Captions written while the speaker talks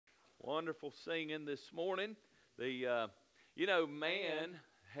wonderful singing this morning. Man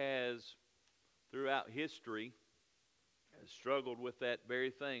has, throughout history, has struggled with that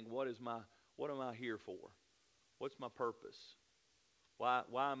very thing. What am I here for? What's my purpose? Why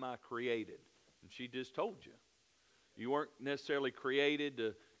am I created? And she just told you. You weren't necessarily created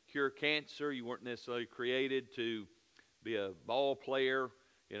to cure cancer. You weren't necessarily created to be a ball player.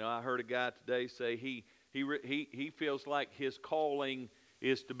 I heard a guy today say he feels like his calling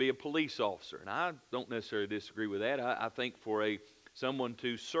is to be a police officer. And I don't necessarily disagree with that. I think for someone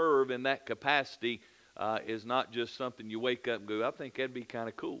to serve in that capacity is not just something you wake up and go, I think that'd be kind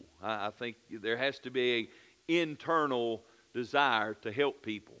of cool. I think there has to be an internal desire to help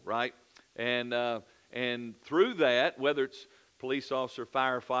people, right? And through that, whether it's police officer,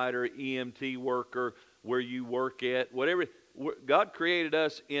 firefighter, EMT worker, where you work at, whatever, God created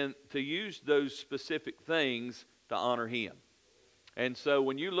us to use those specific things to honor Him. And so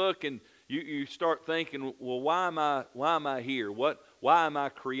when you look and you start thinking, well, why am I here? Why am I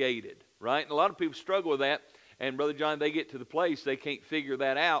created? Right? And a lot of people struggle with that. And Brother John, they get to the place they can't figure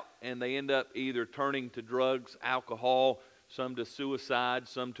that out, and they end up either turning to drugs, alcohol, some to suicide,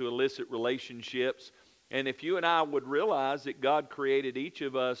 some to illicit relationships. And if you and I would realize that God created each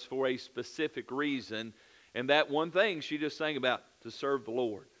of us for a specific reason, and that one thing she just sang about, to serve the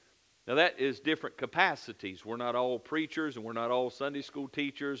Lord. Now that is different capacities. We're not all preachers, and we're not all Sunday school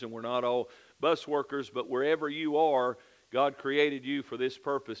teachers, and we're not all bus workers, but wherever you are, God created you for this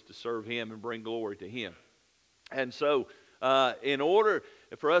purpose, to serve Him and bring glory to Him. And so in order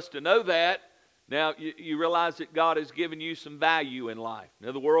for us to know that, now you realize that God has given you some value in life.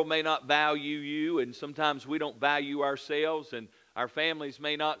 Now the world may not value you, and sometimes we don't value ourselves, and our families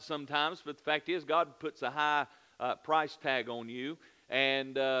may not sometimes, but the fact is God puts a high price tag on you.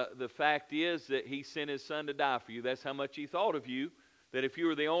 And the fact is that He sent His Son to die for you. That's how much He thought of you, that if you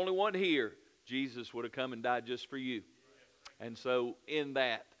were the only one here, Jesus would have come and died just for you. And so in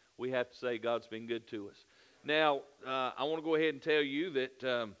that, we have to say God's been good to us. Now, I want to go ahead and tell you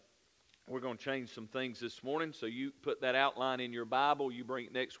that we're going to change some things this morning. So you put that outline in your Bible. You bring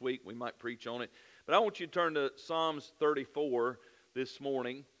it next week. We might preach on it. But I want you to turn to Psalms 34 this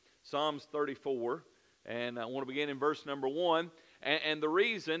morning. Psalms 34. And I want to begin in verse number 1. And the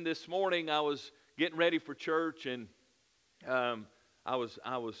reason this morning I was getting ready for church, and I was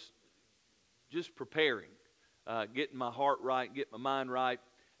just preparing, getting my heart right, getting my mind right.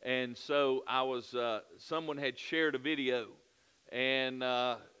 And so someone had shared a video, and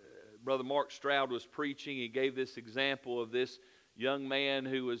Brother Mark Stroud was preaching. He gave this example of this young man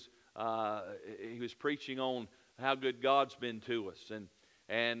who was preaching on how good God's been to us,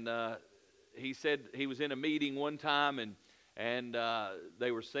 and he said he was in a meeting one time, and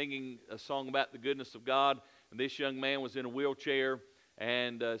they were singing a song about the goodness of God, and this young man was in a wheelchair,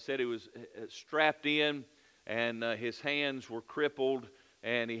 and said he was strapped in, and his hands were crippled,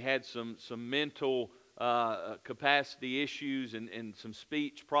 and he had some mental capacity issues and some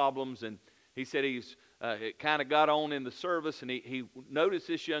speech problems. And he said it kind of got on in the service, and he noticed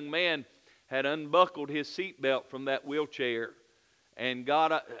this young man had unbuckled his seatbelt from that wheelchair and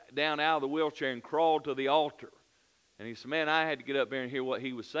got down out of the wheelchair and crawled to the altar. And he said, man, I had to get up there and hear what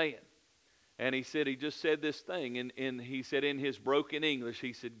he was saying. And he said he just said this thing, and he said in his broken English,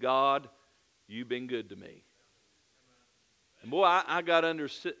 he said, God, you've been good to me. And boy, I got under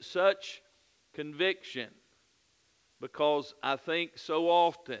such conviction, because I think so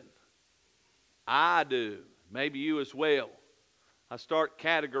often, I do, maybe you as well, I start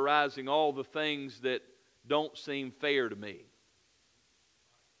categorizing all the things that don't seem fair to me.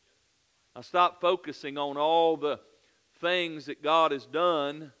 I stop focusing on all the things that God has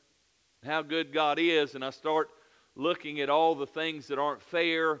done, how good God is, and I start looking at all the things that aren't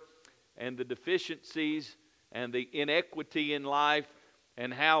fair, and the deficiencies and the inequity in life,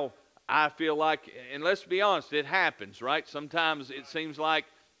 and how I feel like, and let's be honest, it happens, right? Sometimes it seems like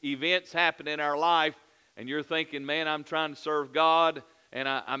events happen in our life, and you're thinking, man, I'm trying to serve God. And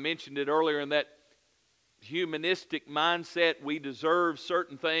I mentioned it earlier, in that humanistic mindset, we deserve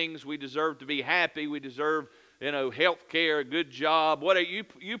certain things. We deserve to be happy. We deserve, health care, a good job. Whatever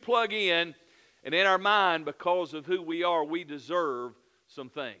you plug in, and in our mind, because of who we are, we deserve some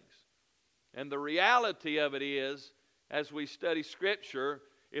things. And the reality of it is, as we study Scripture,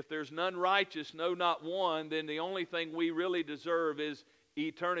 if there's none righteous, no, not one, then the only thing we really deserve is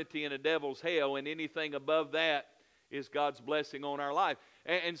eternity in a devil's hell, and anything above that is God's blessing on our life.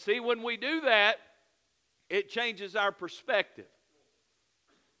 And see, when we do that, it changes our perspective.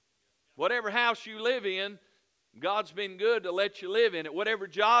 Whatever house you live in, God's been good to let you live in it. Whatever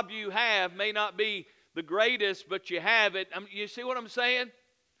job you have may not be the greatest, but you have it. You see what I'm saying?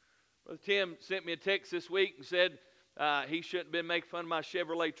 Brother Tim sent me a text this week and said he shouldn't have been making fun of my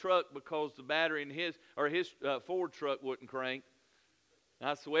Chevrolet truck because the battery in his Ford truck wouldn't crank. And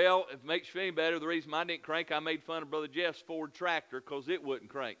I said, well, if it makes you feel any better, the reason mine didn't crank, I made fun of Brother Jeff's Ford tractor because it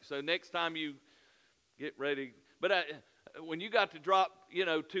wouldn't crank. So next time you get ready. But when you got to drop,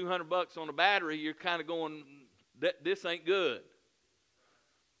 $200 on a battery, you're kind of going, this ain't good.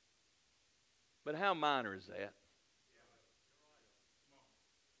 But how minor is that?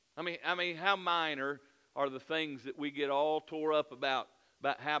 I mean, how minor are the things that we get all tore up about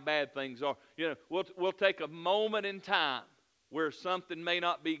how bad things are? We'll take a moment in time where something may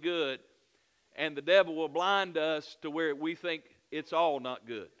not be good, and the devil will blind us to where we think it's all not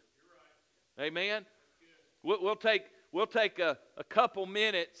good. Amen? We'll take a couple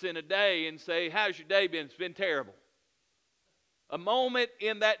minutes in a day and say, how's your day been? It's been terrible. A moment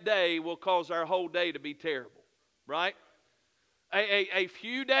in that day will cause our whole day to be terrible, right? A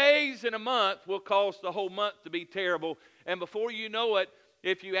few days in a month will cause the whole month to be terrible. And before you know it,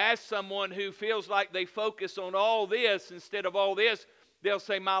 if you ask someone who feels like they focus on all this instead of all this, they'll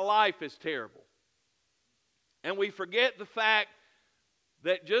say, my life is terrible. And we forget the fact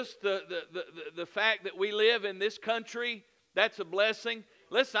that just the fact that we live in this country, that's a blessing.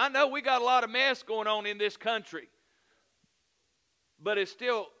 Listen, I know we got a lot of mess going on in this country, but it's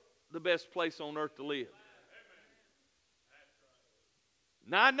still the best place on earth to live.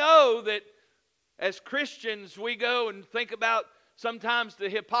 Now, I know that as Christians, we go and think about sometimes the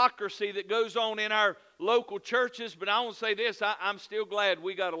hypocrisy that goes on in our local churches, but I want to say this, I'm still glad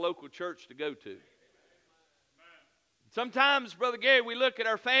we got a local church to go to. Sometimes, Brother Gary, we look at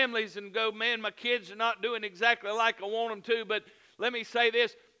our families and go, man, my kids are not doing exactly like I want them to, but let me say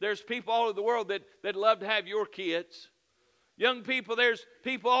this, there's people all over the world that love to have your kids. Young people, there's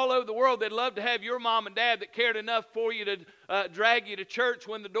people all over the world that love to have your mom and dad that cared enough for you to drag you to church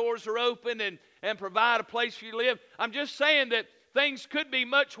when the doors are open and provide a place for you to live. I'm just saying that things could be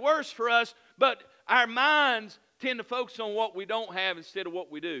much worse for us, but our minds tend to focus on what we don't have instead of what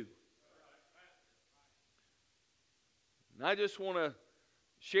we do. And I just want to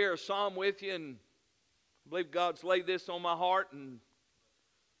share a psalm with you, and I believe God's laid this on my heart, and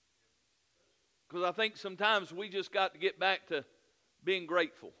because I think sometimes we just got to get back to being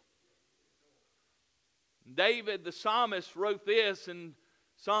grateful. David, the psalmist, wrote this in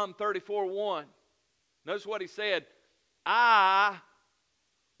Psalm 34:1. Notice what he said, I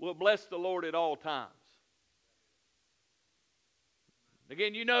will bless the Lord at all times.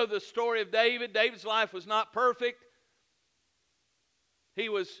 Again, you know the story of David. David's life was not perfect.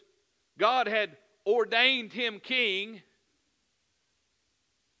 God had ordained him king.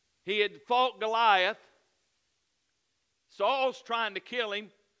 He had fought Goliath. Saul's trying to kill him.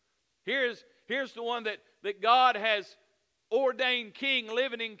 Here's the one that God has ordained king,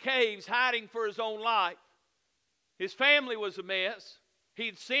 living in caves, hiding for his own life. His family was a mess.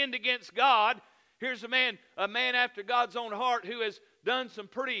 He'd sinned against God. Here's a man after God's own heart who has done some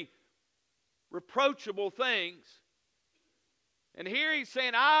pretty reproachable things. And here he's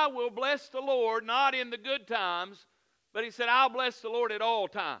saying, I will bless the Lord, not in the good times, but he said, I'll bless the Lord at all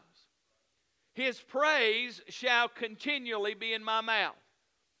times. His praise shall continually be in my mouth.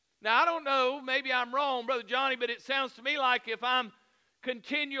 Now, I don't know, maybe I'm wrong, Brother Johnny, but it sounds to me like if I'm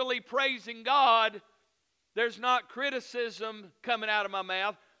continually praising God, there's not criticism coming out of my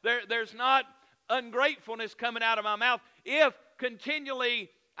mouth. There's not ungratefulness coming out of my mouth. If continually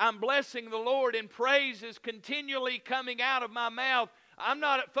I'm blessing the Lord and praise is continually coming out of my mouth, I'm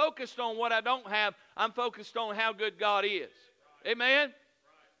not focused on what I don't have. I'm focused on how good God is. Amen?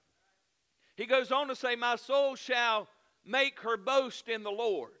 He goes on to say, my soul shall make her boast in the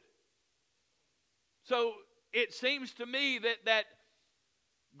Lord. So it seems to me that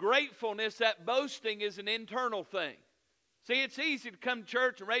gratefulness, that boasting is an internal thing. See, it's easy to come to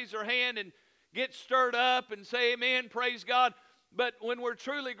church and raise our hand and get stirred up and say amen, praise God. But when we're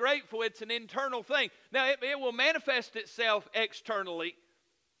truly grateful, it's an internal thing. Now, it will manifest itself externally.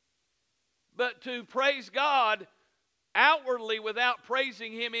 But to praise God outwardly without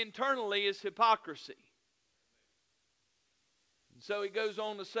praising Him internally is hypocrisy. And so he goes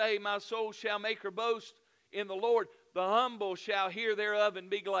on to say, my soul shall make her boast in the Lord. The humble shall hear thereof and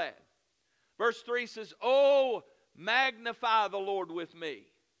be glad. Verse 3 says, oh, magnify the Lord with me,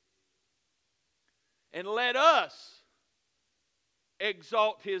 and let us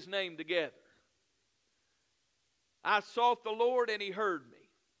exalt His name together. I sought the Lord, and He heard me,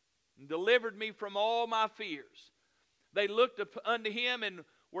 and delivered me from all my fears. They looked up unto Him and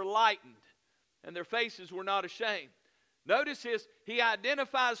were lightened, and their faces were not ashamed. Notice this, he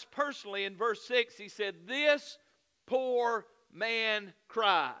identifies personally in verse 6. He said, this poor man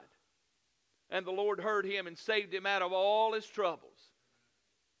cried. And the Lord heard him and saved him out of all his troubles.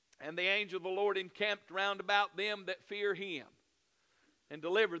 And the angel of the Lord encamped round about them that fear him, and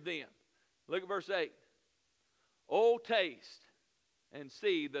delivered them. Look at verse 8. Oh, taste and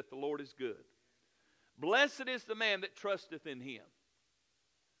see that the Lord is good. Blessed is the man that trusteth in him.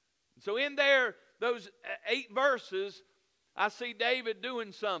 So in there, those 8 verses, I see David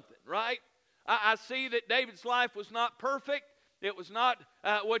doing something, right? I see that David's life was not perfect. It was not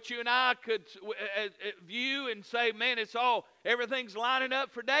what you and I could view and say, man, everything's lining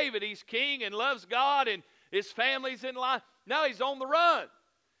up for David. He's king and loves God and his family's in line. No, he's on the run.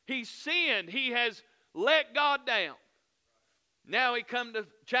 He's sinned. He has let God down. Now he come to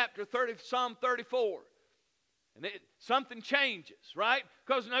chapter 30, Psalm 34. And something changes, right?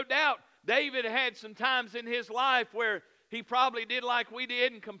 Because no doubt David had some times in his life where he probably did like we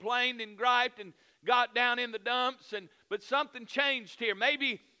did and complained and griped and got down in the dumps. But something changed here.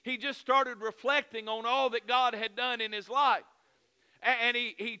 Maybe he just started reflecting on all that God had done in his life. And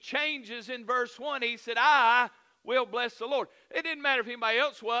he changes in verse 1. He said, I will bless the Lord. It didn't matter if anybody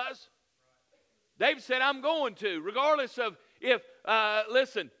else was. David said, I'm going to. Regardless of if,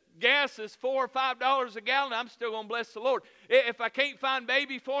 listen, gas is $4 or $5 a gallon, I'm still going to bless the Lord. If I can't find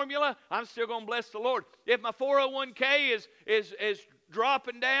baby formula, I'm still going to bless the Lord. If my 401k is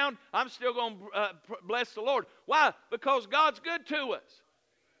dropping down, I'm still going to bless the Lord. Why? Because God's good to us.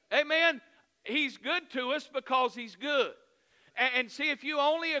 Amen? He's good to us because He's good. And see, if you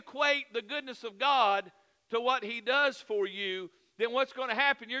only equate the goodness of God to what He does for you, then what's going to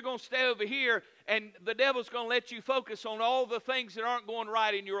happen? You're going to stay over here, and the devil's going to let you focus on all the things that aren't going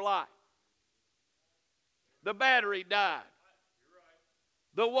right in your life. The battery died.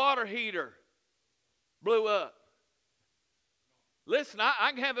 The water heater blew up. Listen,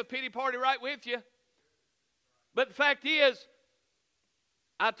 I can have a pity party right with you. But the fact is,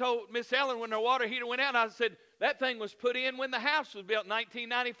 I told Miss Ellen when her water heater went out, I said, that thing was put in when the house was built in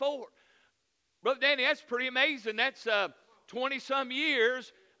 1994. Brother Danny, that's pretty amazing. That's 20-some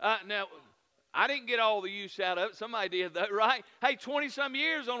years. Now, I didn't get all the use out of it. Somebody did, though, right? Hey, 20-some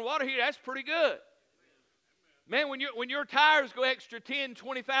years on a water heater, that's pretty good. Man, when your tires go extra 10,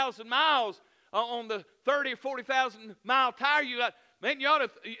 20,000 miles on the 30 or 40,000 mile tire you got, man, you ought to,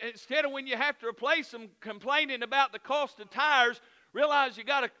 instead of when you have to replace them complaining about the cost of tires, realize you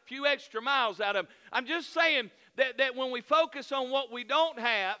got a few extra miles out of them. I'm just saying that when we focus on what we don't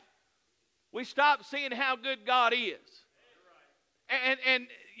have, we stop seeing how good God is. And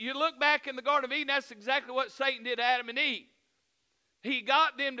you look back in the Garden of Eden, that's exactly what Satan did to Adam and Eve. He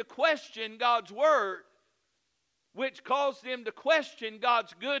got them to question God's word, which caused them to question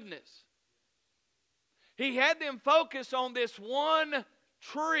God's goodness. He had them focus on this one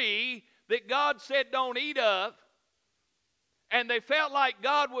tree that God said don't eat of, and they felt like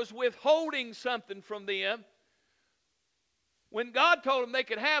God was withholding something from them when God told them they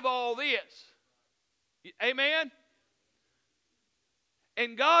could have all this. Amen?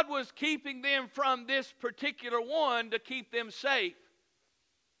 And God was keeping them from this particular one to keep them safe.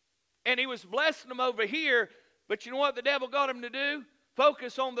 And He was blessing them over here, but you know what the devil got them to do?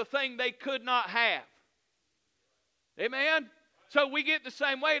 Focus on the thing they could not have. Amen? So we get the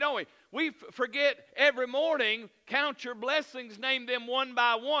same way, don't we? We forget every morning, count your blessings, name them one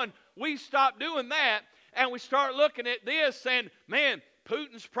by one. We stop doing that, and we start looking at this saying, man,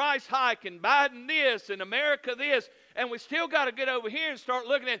 Putin's price hike and Biden this and America this, and we still got to get over here and start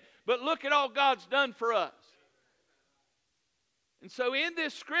looking at, but look at all God's done for us. And so in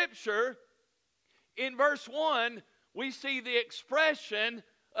this scripture, in verse 1, we see the expression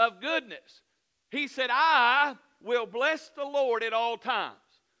of goodness. He said, I will bless the Lord at all times.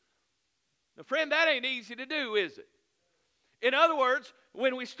 Now, friend, that ain't easy to do, is it? In other words,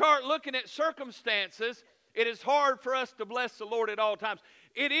 when we start looking at circumstances, it is hard for us to bless the Lord at all times.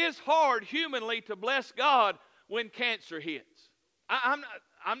 It is hard humanly to bless God when cancer hits.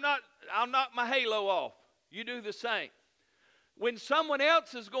 I'll knock my halo off. You do the same. When someone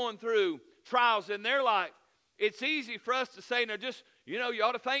else is going through trials in their life, it's easy for us to say, no, just, you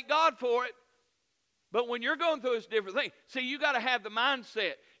ought to thank God for it. But when you're going through this different thing, see, you got to have the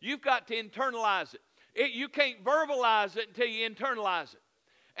mindset. You've got to internalize it. You can't verbalize it until you internalize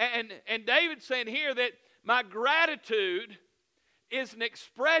it. And David's saying here that my gratitude is an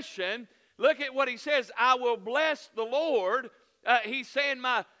expression. Look at what he says, I will bless the Lord. He's saying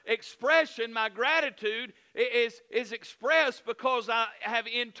my expression, my gratitude is expressed because I have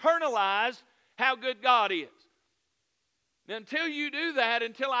internalized how good God is. Now, until you do that,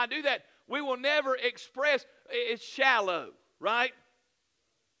 until I do that, we will never express. It's shallow, right?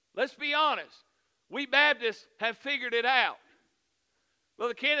 Let's be honest. We Baptists have figured it out.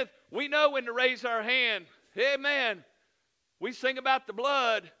 Brother Kenneth, we know when to raise our hand. Amen. We sing about the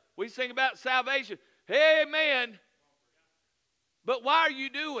blood. We sing about salvation. Amen. But why are you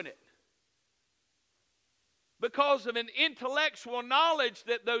doing it? Because of an intellectual knowledge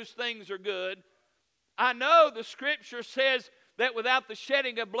that those things are good. I know the Scripture says that without the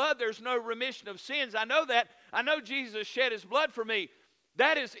shedding of blood, there's no remission of sins. I know that. I know Jesus shed His blood for me.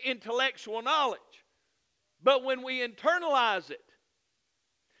 That is intellectual knowledge. But when we internalize it,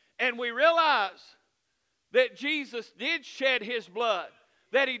 and we realize that Jesus did shed His blood,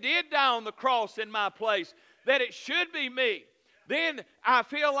 that He did die on the cross in my place, that it should be me, then I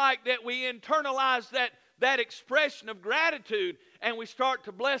feel like that we internalize that expression of gratitude, and we start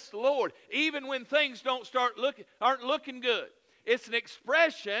to bless the Lord, even when things aren't looking good. It's an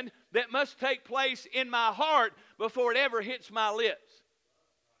expression that must take place in my heart before it ever hits my lips.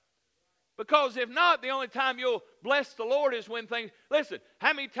 Because if not, the only time you'll bless the Lord is when things... Listen,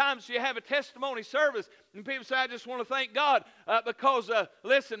 how many times do you have a testimony service and people say, I just want to thank God because,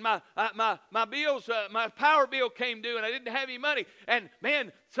 listen, my bills, my power bill came due and I didn't have any money. And,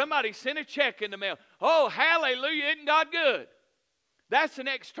 man, somebody sent a check in the mail. Oh, hallelujah, isn't God good? That's an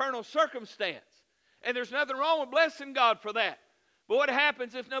external circumstance. And there's nothing wrong with blessing God for that. But what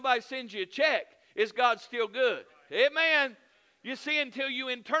happens if nobody sends you a check? Is God still good? Amen. You see, until you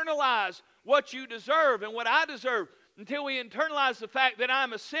internalize what you deserve and what I deserve, until we internalize the fact that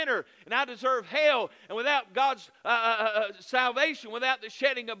I'm a sinner and I deserve hell, and without God's salvation, without the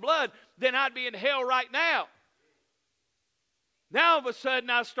shedding of blood, then I'd be in hell right now. Now all of a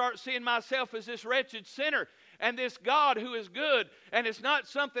sudden I start seeing myself as this wretched sinner and this God who is good, and it's not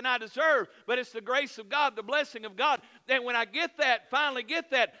something I deserve, but it's the grace of God, the blessing of God. And when I get that, finally get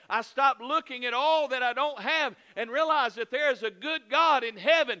that, I stop looking at all that I don't have and realize that there is a good God in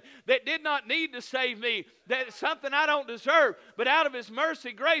heaven that did not need to save me, that it's something I don't deserve, but out of His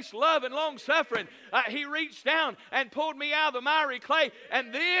mercy, grace, love, and long-suffering, He reached down and pulled me out of the miry clay,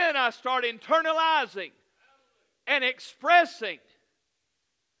 and then I start internalizing and expressing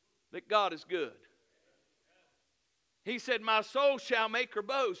that God is good. He said, my soul shall make her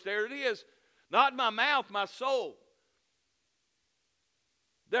boast. There it is. Not my mouth, my soul.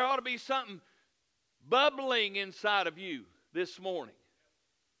 There ought to be something bubbling inside of you this morning.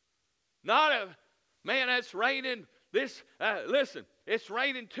 Not a, man, it's raining. Listen, it's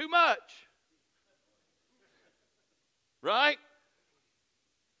raining too much. Right?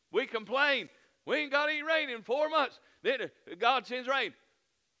 We complain. We ain't got any rain in 4 months. Then God sends rain.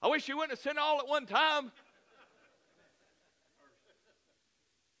 I wish you wouldn't have sent all at one time.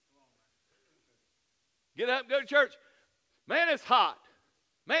 Get up and go to church. Man, it's hot.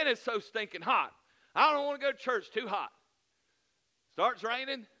 Man, it's so stinking hot. I don't want to go to church. Too hot. Starts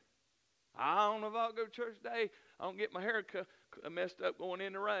raining. I don't know if I'll go to church today. I don't get my hair messed up going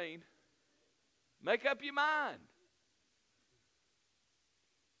in the rain. Make up your mind.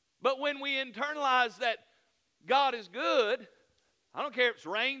 But when we internalize that God is good, I don't care if it's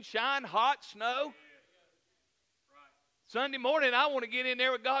rain, shine, hot, snow. Sunday morning, I want to get in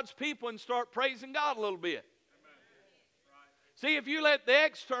there with God's people and start praising God a little bit. See, if you let the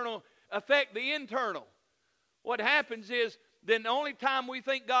external affect the internal, what happens is then the only time we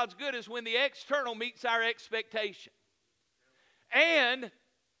think God's good is when the external meets our expectation. And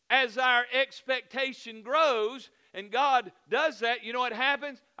as our expectation grows, and God does that, you know what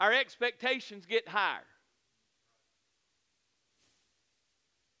happens? Our expectations get higher.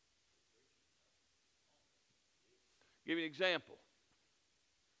 Give you an example.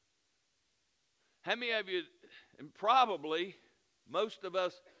 How many of you, and probably most of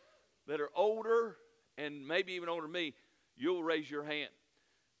us that are older and maybe even older than me, you'll raise your hand.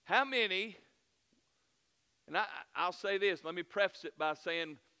 How many, and I'll say this, let me preface it by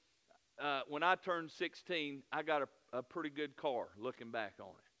saying when I turned 16, I got a pretty good car looking back on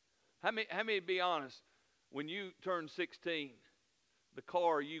it. How many, to be honest, when you turned 16, the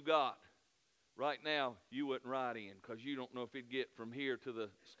car you got, right now, you wouldn't ride in because you don't know if it'd get from here to the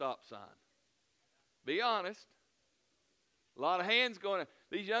stop sign. Be honest. A lot of hands going,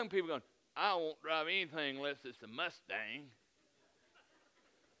 these young people going, I won't drive anything unless it's a Mustang.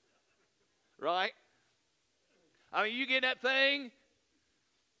 Right? I mean, you get that thing,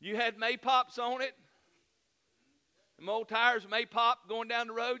 you had Maypops on it. Them old tires, Maypop going down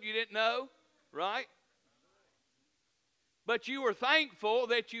the road, you didn't know. Right? But you were thankful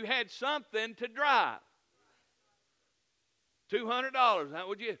that you had something to drive. $200. How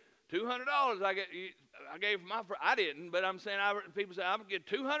would you? $200. I gave my. I didn't, but I'm saying people say I'm gonna get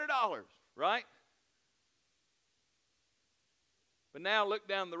 $200, right? But now look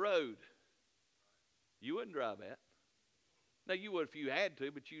down the road. You wouldn't drive that. Now, you would if you had to,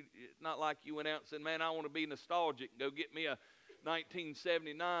 but it's not like you went out and said, man, I want to be nostalgic and go get me a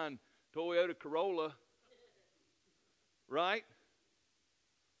 1979 Toyota Corolla. Right?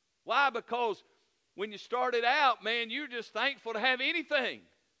 Why? Because when you started out, man, you're just thankful to have anything.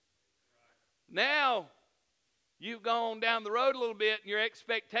 Now, you've gone down the road a little bit and your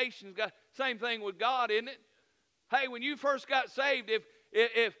expectations got, same thing with God, isn't it? Hey, when you first got saved,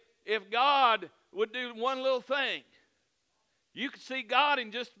 if God would do one little thing, you could see God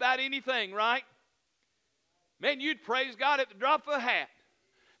in just about anything, right? Man, you'd praise God at the drop of a hat.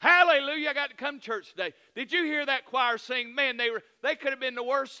 Hallelujah, I got to come to church today. Did you hear that choir sing? Man, they could have been the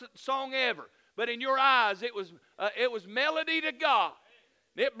worst song ever. But in your eyes, it was melody to God.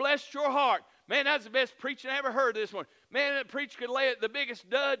 It blessed your heart. Man, that's the best preaching I ever heard this one. Man, that preacher could lay it the biggest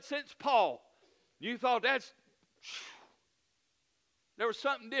dud since Paul. You thought there was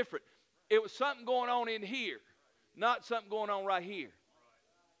something different. It was something going on in here, not something going on right here.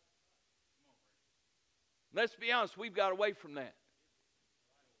 Let's be honest, we've got away from that.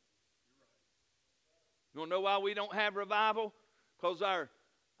 You want to know why we don't have revival? Because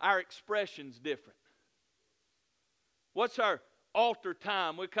our expression's different. What's our altar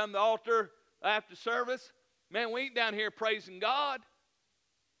time? We come to the altar after service. Man, we ain't down here praising God.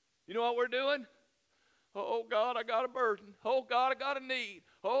 You know what we're doing? Oh, God, I got a burden. Oh, God, I got a need.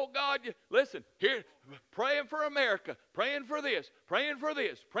 Oh, God, listen, here, praying for America, praying for this, praying for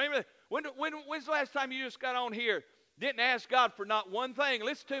this, praying for that. When's the last time you just got on here, didn't ask God for not one thing?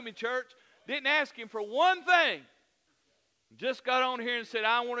 Listen to me, church. Didn't ask Him for one thing. Just got on here and said,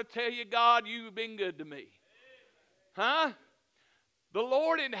 I want to tell you, God, you've been good to me. Huh? The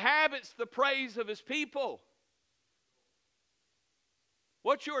Lord inhabits the praise of His people.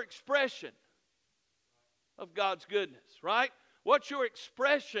 What's your expression of God's goodness, right? What's your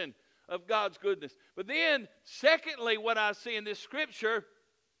expression of God's goodness? But then, secondly, what I see in this scripture,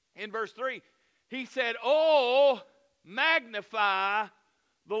 in verse 3, He said, oh, magnify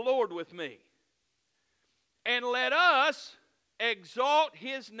the Lord with me, and let us exalt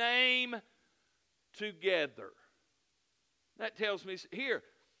His name together. That tells me here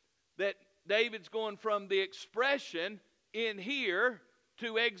that David's going from the expression in here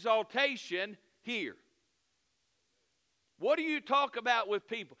to exaltation here. What do you talk about with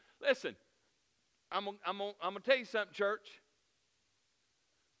people? Listen, I'm going to tell you something, church.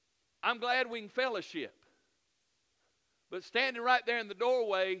 I'm glad we can fellowship. But standing right there in the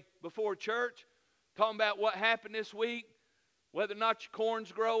doorway before church, talking about what happened this week, whether or not your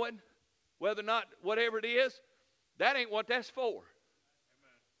corn's growing, whether or not whatever it is, that ain't what that's for. Amen.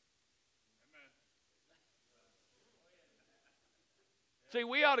 Amen. See,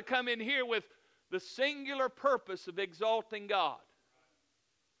 we ought to come in here with the singular purpose of exalting God.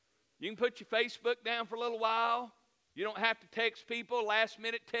 You can put your Facebook down for a little while. You don't have to text people, last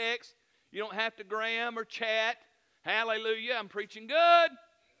minute text. You don't have to gram or chat. Hallelujah, I'm preaching good.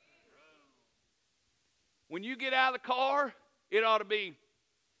 When you get out of the car, it ought to be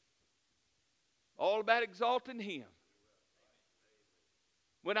all about exalting Him.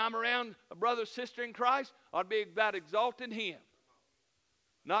 When I'm around a brother or sister in Christ, it ought to be about exalting Him.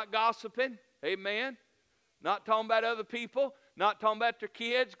 Not gossiping, amen. Not talking about other people, not talking about their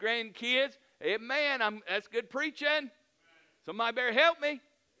kids, grandkids. Amen, that's good preaching. Somebody better help me.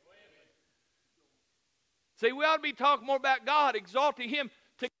 See, we ought to be talking more about God, exalting Him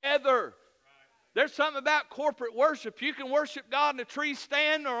together. There's something about corporate worship. You can worship God in a tree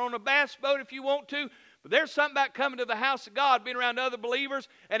stand or on a bass boat if you want to, but there's something about coming to the house of God, being around other believers,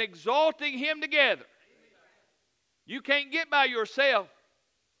 and exalting Him together. You can't get by yourself.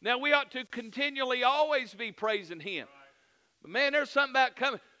 Now, we ought to continually always be praising Him. But man, there's something about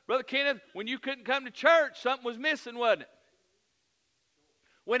coming. Brother Kenneth, when you couldn't come to church, something was missing, wasn't it?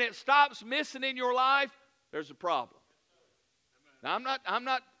 When it stops missing in your life, there's a problem. Now, I'm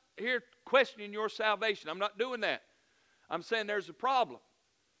not here questioning your salvation. I'm not doing that. I'm saying there's a problem.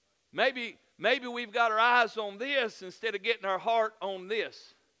 Maybe we've got our eyes on this instead of getting our heart on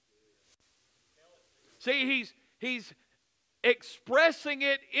this. See, he's expressing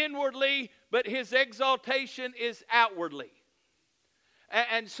it inwardly, but his exaltation is outwardly.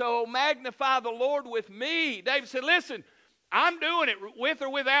 And so magnify the Lord with me. David said, listen, I'm doing it with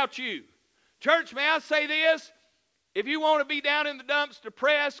or without you. Church, may I say this? If you want to be down in the dumps,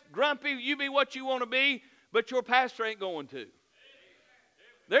 depressed, grumpy, you be what you want to be, but your pastor ain't going to.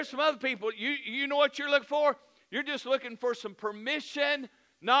 There's some other people, you know what you're looking for? You're just looking for some permission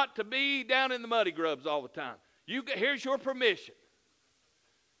not to be down in the muddy grubs all the time. Here's your permission.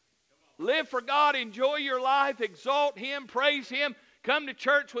 Live for God, enjoy your life, exalt Him, praise Him. Come to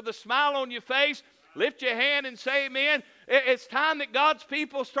church with a smile on your face. Lift your hand and say amen. It's time that God's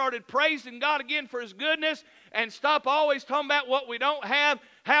people started praising God again for His goodness and stop always talking about what we don't have,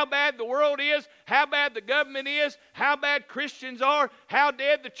 how bad the world is, how bad the government is, how bad Christians are, how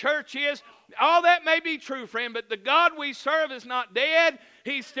dead the church is. All that may be true, friend, but the God we serve is not dead.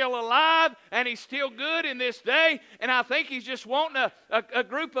 He's still alive, and He's still good in this day. And I think He's just wanting a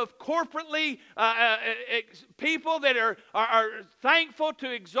group of corporately people that are thankful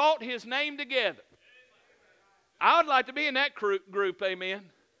to exalt His name together. I would like to be in that group, amen.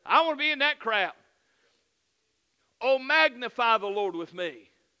 I want to be in that crowd. Oh, magnify the Lord with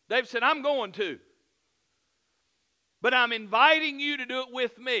me. David said, I'm going to. But I'm inviting you to do it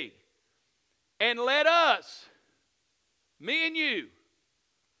with me. And let us, me and you,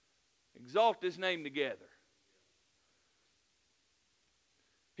 exalt His name together.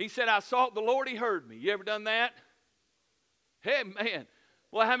 He said, I sought the Lord, He heard me. You ever done that? Hey, man.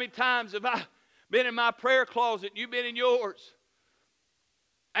 Well, how many times have I been in my prayer closet, you've been in yours,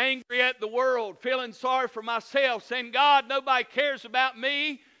 angry at the world, feeling sorry for myself, saying, God, nobody cares about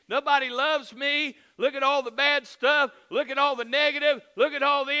me. Nobody loves me. Look at all the bad stuff. Look at all the negative. Look at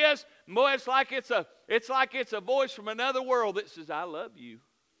all this. And boy, it's like it's a voice from another world that says, I love you.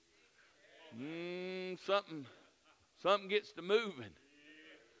 Something gets to moving.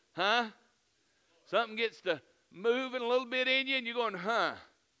 Huh? Something gets to moving a little bit in you, and you're going, huh?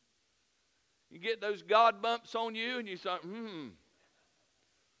 You get those God bumps on you, and you say,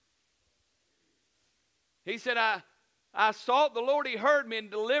 He said, I sought the Lord, He heard me and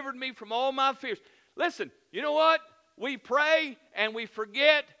delivered me from all my fears. Listen, you know what? We pray and we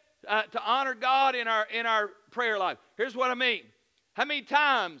forget to honor God in our prayer life. Here's what I mean. How many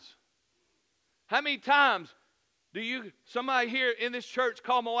times do somebody here in this church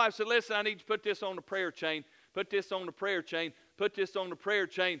call my wife and say, listen, I need to put this on the prayer chain, put this on the prayer chain, put this on the prayer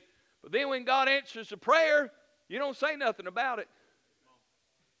chain. But then when God answers the prayer, you don't say nothing about it.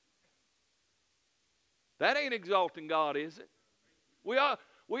 That ain't exalting God, is it? We ought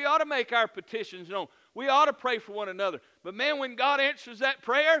to make our petitions known. We ought to pray for one another. But man, when God answers that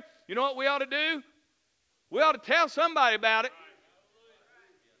prayer, you know what we ought to do? We ought to tell somebody about it.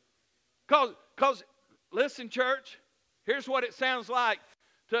 Because listen, church, here's what it sounds like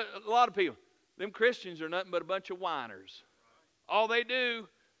to a lot of people. Them Christians are nothing but a bunch of whiners. All they do,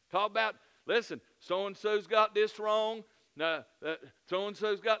 talk about, listen, so-and-so's got this wrong.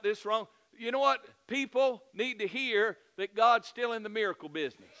 So-and-so's got this wrong. You know what? People need to hear that God's still in the miracle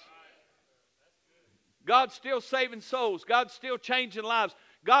business. God's still saving souls. God's still changing lives.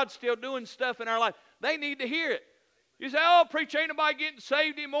 God's still doing stuff in our life. They need to hear it. You say, oh, preacher, ain't nobody getting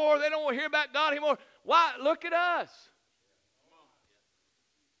saved anymore. They don't want to hear about God anymore. Why? Look at us.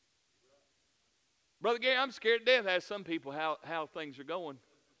 Brother Gary, I'm scared to death. Ask some people how things are going,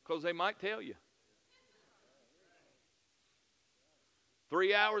 because they might tell you.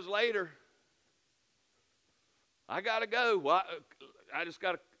 3 hours later, I got to go. Well,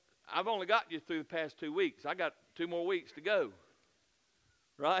 I've only got you through the past 2 weeks. I got 2 more weeks to go.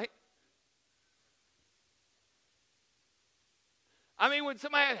 Right? I mean, when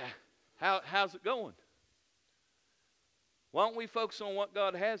somebody, how's it going? Why don't we focus on what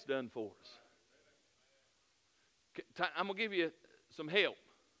God has done for us? I'm going to give you some help.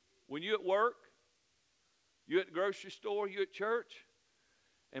 When you're at work, you're at the grocery store, you're at church,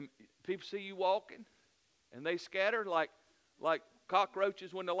 and people see you walking, and they scatter like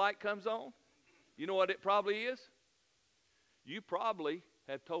cockroaches when the light comes on, you know what it probably is? You probably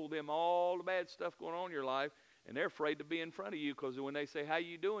have told them all the bad stuff going on in your life, and they're afraid to be in front of you, because when they say, how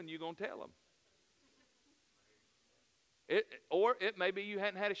you doing, you're going to tell them. Or it may be you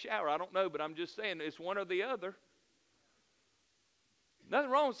hadn't had a shower. I don't know, but I'm just saying it's one or the other.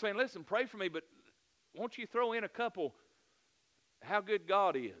 Nothing wrong with saying, listen, pray for me, but won't you throw in a couple, how good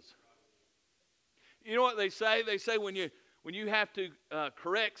God is. You know what they say? They say when you have to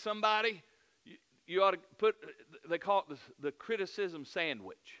correct somebody, you ought to put, they call it the criticism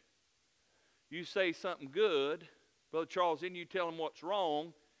sandwich. You say something good, Brother Charles, then you tell them what's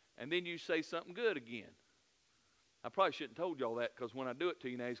wrong, and then you say something good again. I probably shouldn't have told y'all that, because when I do it to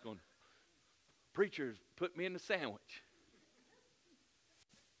you now, he's going, preachers, put me in the sandwich.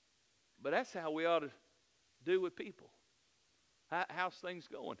 But that's how we ought to do with people. How's things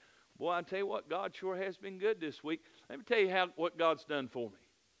going? Boy, I tell you what, God sure has been good this week. Let me tell you what God's done for me.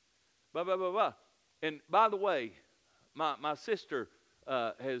 Blah, blah, blah, blah. And by the way, my sister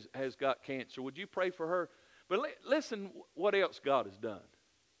has got cancer. Would you pray for her? But listen what else God has done.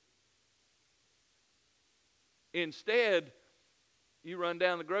 Instead, you run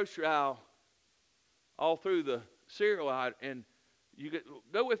down the grocery aisle all through the cereal aisle, and you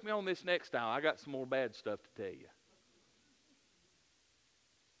go with me on this next aisle. I got some more bad stuff to tell you.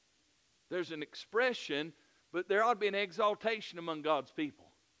 there's an expression, but there ought to be an exaltation among God's people.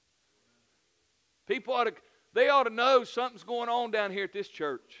 They ought to know something's going on down here at this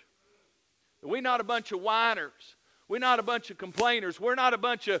church. We're not a bunch of whiners. We're not a bunch of complainers. We're not a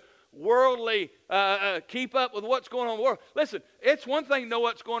bunch of worldly, keep up with what's going on in the world. Listen, it's one thing to know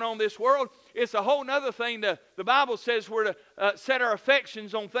what's going on in this world. It's a whole other thing. The Bible says we're to set our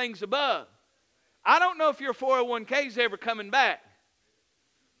affections on things above. I don't know if your 401k is ever coming back,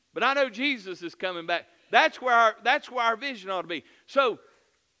 but I know Jesus is coming back. That's where our vision ought to be. So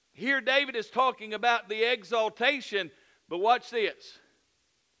here David is talking about the exaltation, but watch this.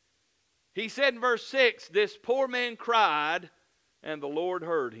 He said in verse 6, this poor man cried, and the Lord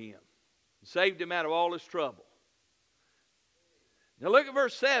heard him and saved him out of all his trouble. Now look at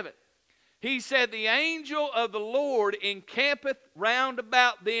verse 7. He said, the angel of the Lord encampeth round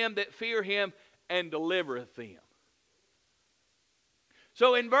about them that fear him and delivereth them.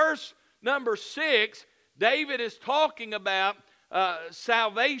 So in verse number 6, David is talking about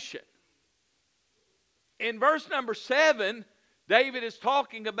salvation. In verse number 7, David is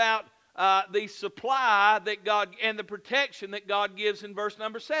talking about the supply that God and the protection that God gives in verse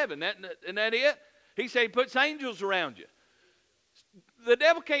number 7. Isn't that it? He said he puts angels around you. The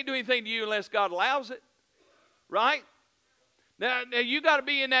devil can't do anything to you unless God allows it. Right? Now you got to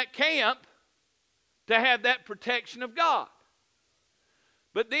be in that camp to have that protection of God.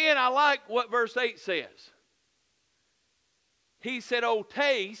 But then I like what verse 8 says. He said, oh,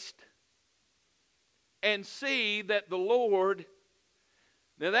 taste and see that the Lord...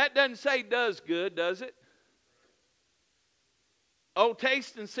 Now that doesn't say does good, does it? Oh,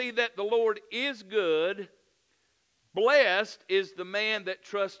 taste and see that the Lord is good. Blessed is the man that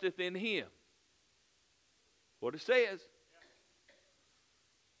trusteth in him. What it says.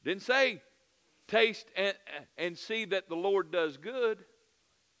 Didn't say taste and see that the Lord does good.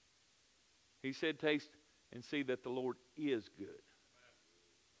 He said taste and see that the Lord is good.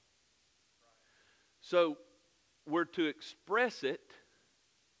 So we're to express it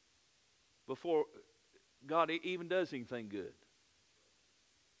before God even does anything good.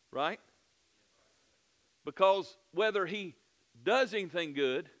 Right? Because whether he does anything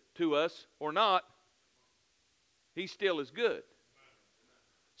good to us or not, he still is good.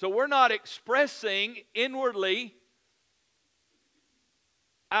 So we're not expressing inwardly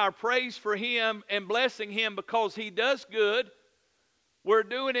our praise for him and blessing him because he does good. We're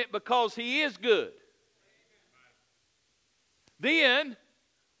doing it because he is good. Then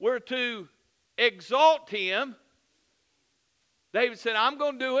we're to exalt him. David said, I'm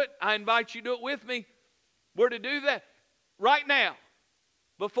going to do it. I invite you to do it with me. We're to do that right now.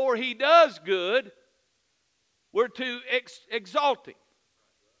 Before he does good, we're to exalt him.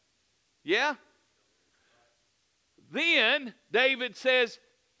 Yeah? Then David says,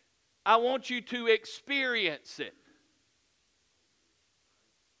 I want you to experience it.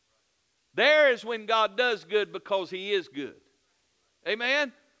 There is when God does good because he is good.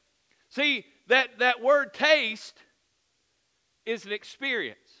 Amen? See, that word taste is an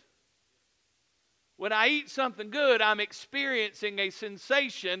experience. When I eat something good, I'm experiencing a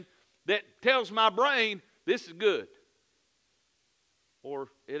sensation that tells my brain this is good. Or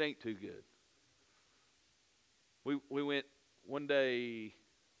it ain't too good. We went one day,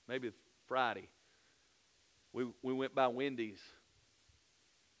 maybe Friday, we went by Wendy's.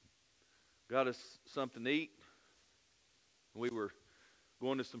 Got us something to eat. We were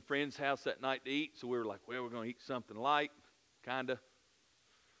going to some friend's house that night to eat, so we were like, well, we're going to eat something light, kind of.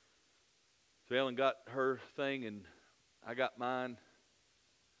 So Ellen got her thing, and I got mine.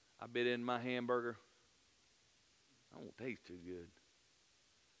 I bit in my hamburger. I don't taste too good.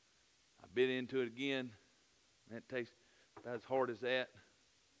 I bit into it again. And it tastes about as hard as that.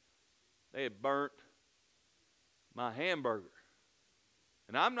 They had burnt my hamburger.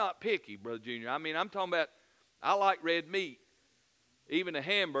 And I'm not picky, Brother Junior. I mean, I'm talking about, I like red meat. Even a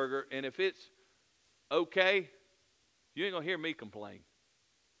hamburger. And if it's okay, you ain't going to hear me complain.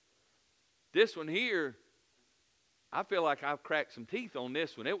 This one here, I feel like I've cracked some teeth on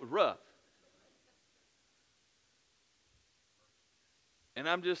this one. It was rough. And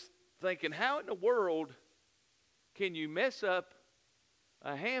I'm just thinking, how in the world can you mess up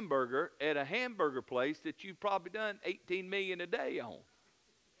a hamburger at a hamburger place that you've probably done 18 million a day on?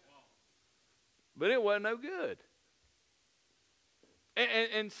 But it wasn't no good.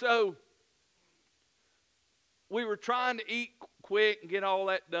 And so we were trying to eat quick and get all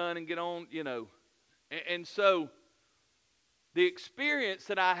that done and get on, you know. And so the experience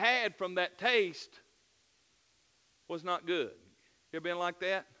that I had from that taste was not good. You ever been like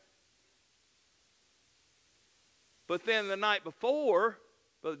that? But then the night before,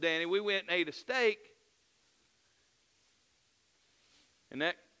 Brother Danny, we went and ate a steak. And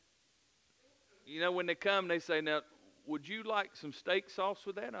that, when they come, they say, now, would you like some steak sauce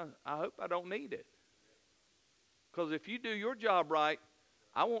with that? I hope I don't need it. Because if you do your job right,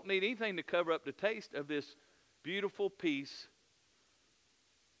 I won't need anything to cover up the taste of this beautiful piece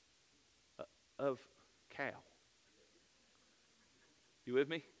of cow. You with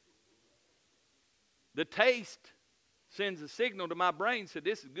me? The taste sends a signal to my brain, said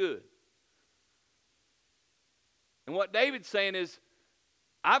this is good. And what David's saying is,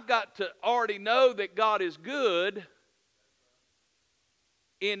 I've got to already know that God is good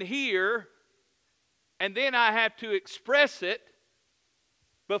in here, and then I have to express it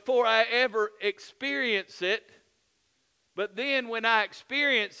before I ever experience it. But then when I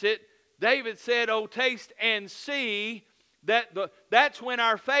experience it, David said, oh, taste and see, that's when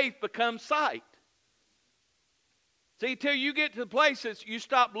our faith becomes sight. See, till you get to the place that you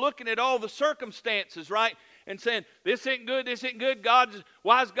stop looking at all the circumstances, right? And saying, this isn't good, this isn't good.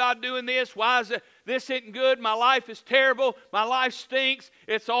 Why is God doing this? This isn't good. My life is terrible. My life stinks.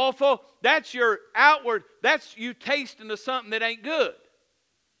 It's awful. That's your outward, that's you tasting of something that ain't good.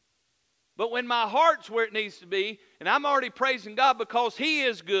 But when my heart's where it needs to be, and I'm already praising God because He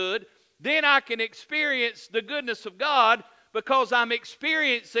is good, then I can experience the goodness of God because I'm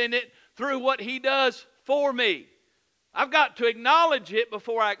experiencing it through what He does for me. I've got to acknowledge it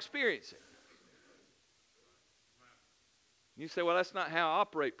before I experience it. You say, well, that's not how I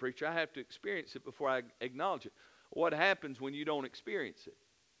operate, preacher. I have to experience it before I acknowledge it. What happens when you don't experience it?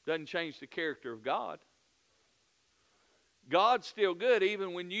 Doesn't change the character of God. God's still good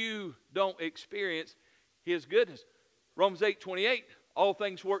even when you don't experience His goodness. Romans 8:28, all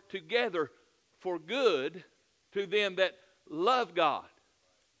things work together for good to them that love God.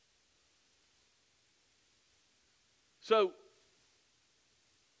 So,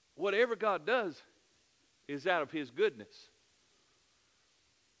 whatever God does is out of His goodness.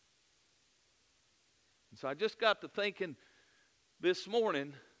 And so I just got to thinking this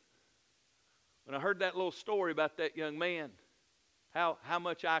morning when I heard that little story about that young man, how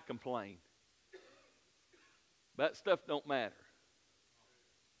much I complain. That stuff don't matter.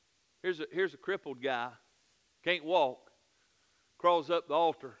 Here's a crippled guy, can't walk, crawls up the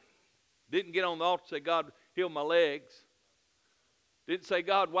altar, didn't get on the altar and say, God, heal my legs. Didn't say,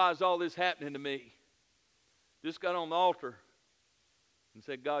 God, why is all this happening to me? Just got on the altar and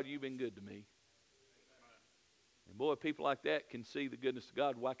said, God, you've been good to me. And boy, people like that can see the goodness of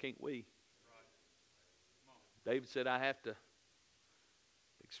God. Why can't we? David said, I have to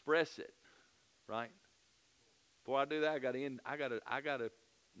express it, right? Before I do that, I got to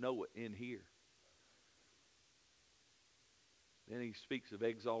know it in here. Then he speaks of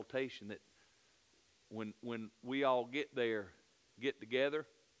exaltation, that when we all get together,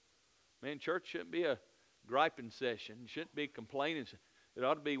 man, church shouldn't be a griping session. It shouldn't be complaining. It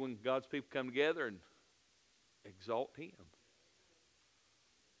ought to be when God's people come together and exalt Him.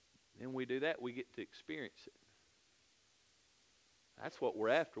 Then we do that, we get to experience it. That's what we're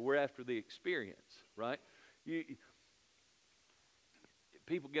after. We're after the experience, right?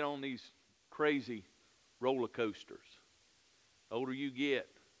 People get on these crazy roller coasters. The older you get,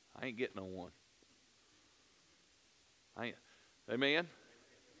 I ain't getting on one. Amen?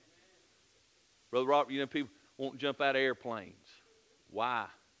 Brother Robert, people won't jump out of airplanes. Why?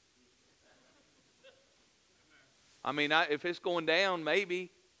 I mean, if it's going down,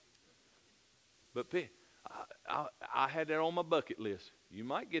 maybe. But I had that on my bucket list. You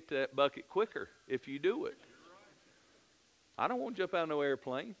might get to that bucket quicker if you do it. I don't want to jump out of no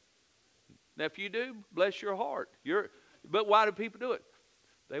airplane. Now, if you do, bless your heart. But why do people do it?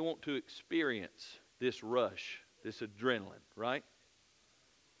 They want to experience this rush, this adrenaline, right?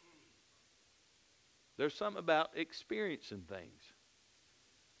 There's something about experiencing things.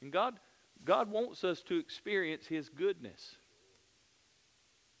 And God wants us to experience His goodness.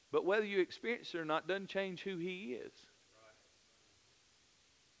 But whether you experience it or not doesn't change who He is.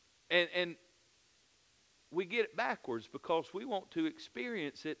 And we get it backwards because we want to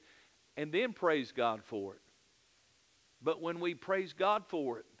experience it and then praise God for it. But when we praise God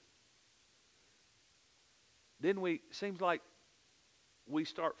for it, then seems like we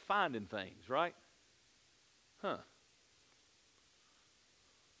start finding things, right?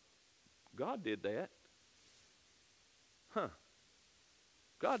 God did that.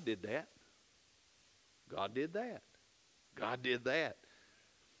 God did that. God did that. God did that.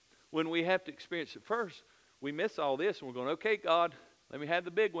 When we have to experience it first, we miss all this and we're going, okay, God, let me have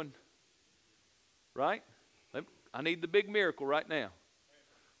the big one. Right? I need the big miracle right now.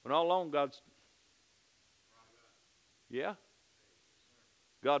 When all along God's... Yeah?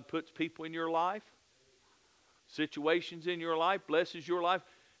 God puts people in your life, situations in your life, blesses your life.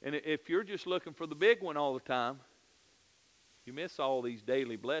 And if you're just looking for the big one all the time, you miss all these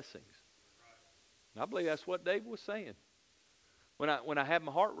daily blessings. And I believe that's what David was saying. When I have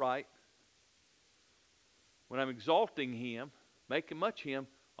my heart right, when I'm exalting Him, making much of Him,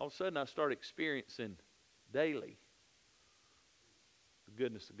 all of a sudden I start experiencing daily the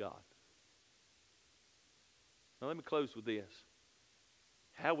goodness of God. Now let me close with this.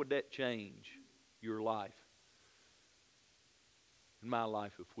 How would that change your life and my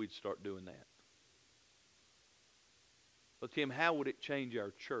life if we'd start doing that? But Tim, how would it change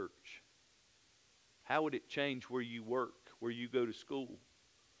our church? How would it change where you work, where you go to school?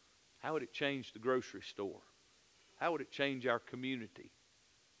 How would it change the grocery store? How would it change our community?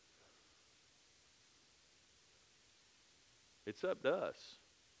 It's up to us.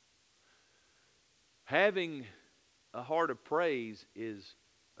 Having a heart of praise is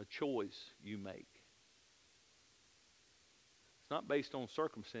a choice you make. It's not based on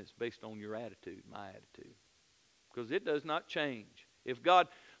circumstance, it's based on your attitude, my attitude. Because it does not change. If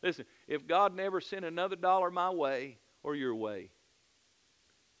God never sent another dollar my way or your way,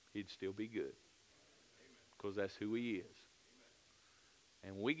 He'd still be good. Because that's who He is.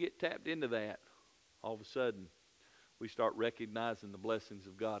 And when we get tapped into that, all of a sudden, we start recognizing the blessings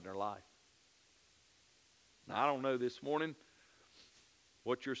of God in our life. Now, I don't know this morning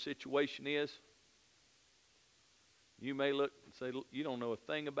what your situation is. You may look and say, you don't know a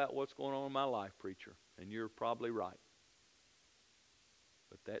thing about what's going on in my life, preacher. And you're probably right.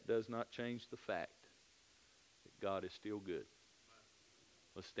 But that does not change the fact that God is still good.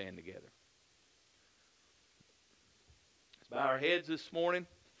 Let's stand together. Let's bow our heads this morning.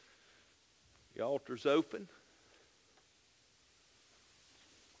 The altar's open.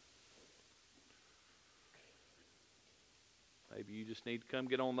 Maybe you just need to come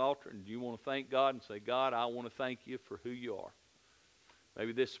get on the altar and you want to thank God and say, God, I want to thank you for who you are.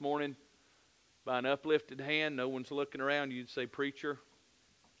 Maybe this morning, by an uplifted hand, no one's looking around, you'd say, preacher,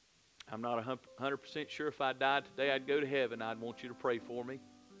 I'm not 100% sure if I died today I'd go to heaven. I'd want you to pray for me.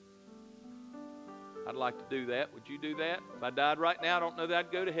 I'd like to do that. Would you do that? If I died right now, I don't know that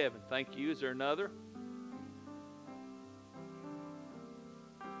I'd go to heaven. Thank you. Is there another?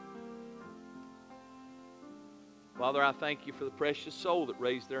 Father, I thank you for the precious soul that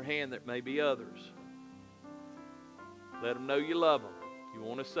raised their hand. That may be others. Let them know you love them. You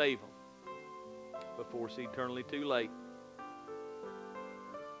want to save them before it's eternally too late.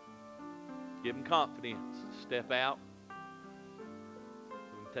 Give them confidence. Step out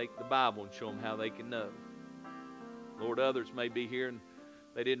and take the Bible and show them how they can know. Lord, others may be here and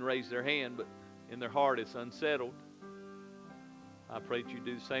they didn't raise their hand, but in their heart it's unsettled. I pray that you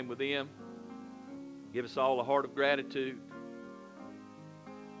do the same with them. Give us all a heart of gratitude.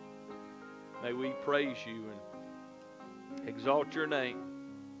 May we praise you and exalt your name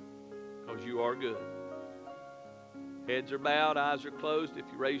because you are good. Heads are bowed, eyes are closed. If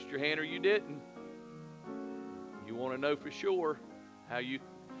you raised your hand or you didn't, you want to know for sure how you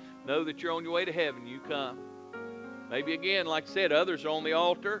know that you're on your way to heaven, you come. Maybe again, like I said, others are on the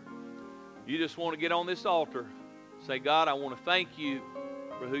altar. You just want to get on this altar. Say, God, I want to thank you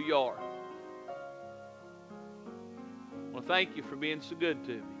for who you are. I want to thank you for being so good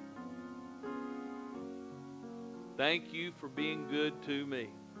to me. Thank you for being good to me.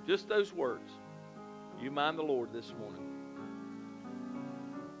 Just those words. You mind the Lord this morning.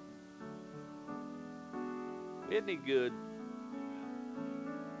 Isn't He good?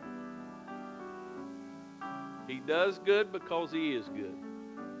 He does good because He is good.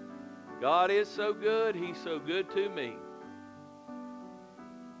 God is so good. He's so good to me.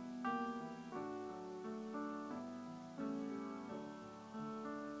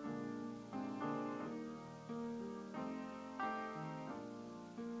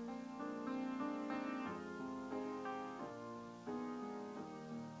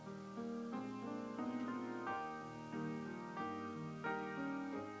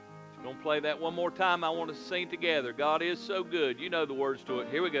 Play that one more time. I want us to sing together. God is so good. You know the words to it.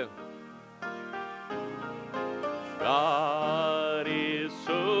 Here we go. God is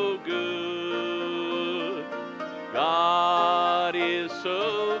so good. God is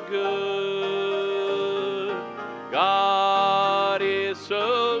so good. God is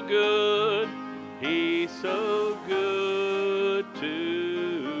so good. He's so good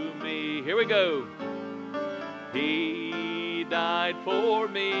to me. Here we go. He died for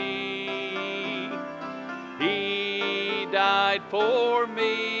me. He died for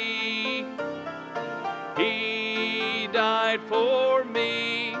me. He died for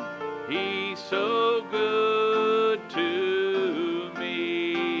me. He's so good to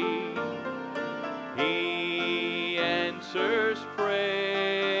me.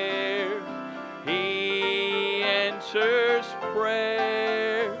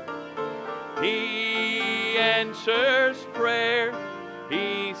 prayer. He answers prayer.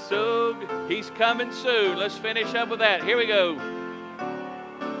 He's so good. He's coming soon. Let's finish up with that. Here we go.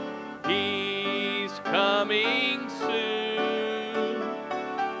 He's coming soon.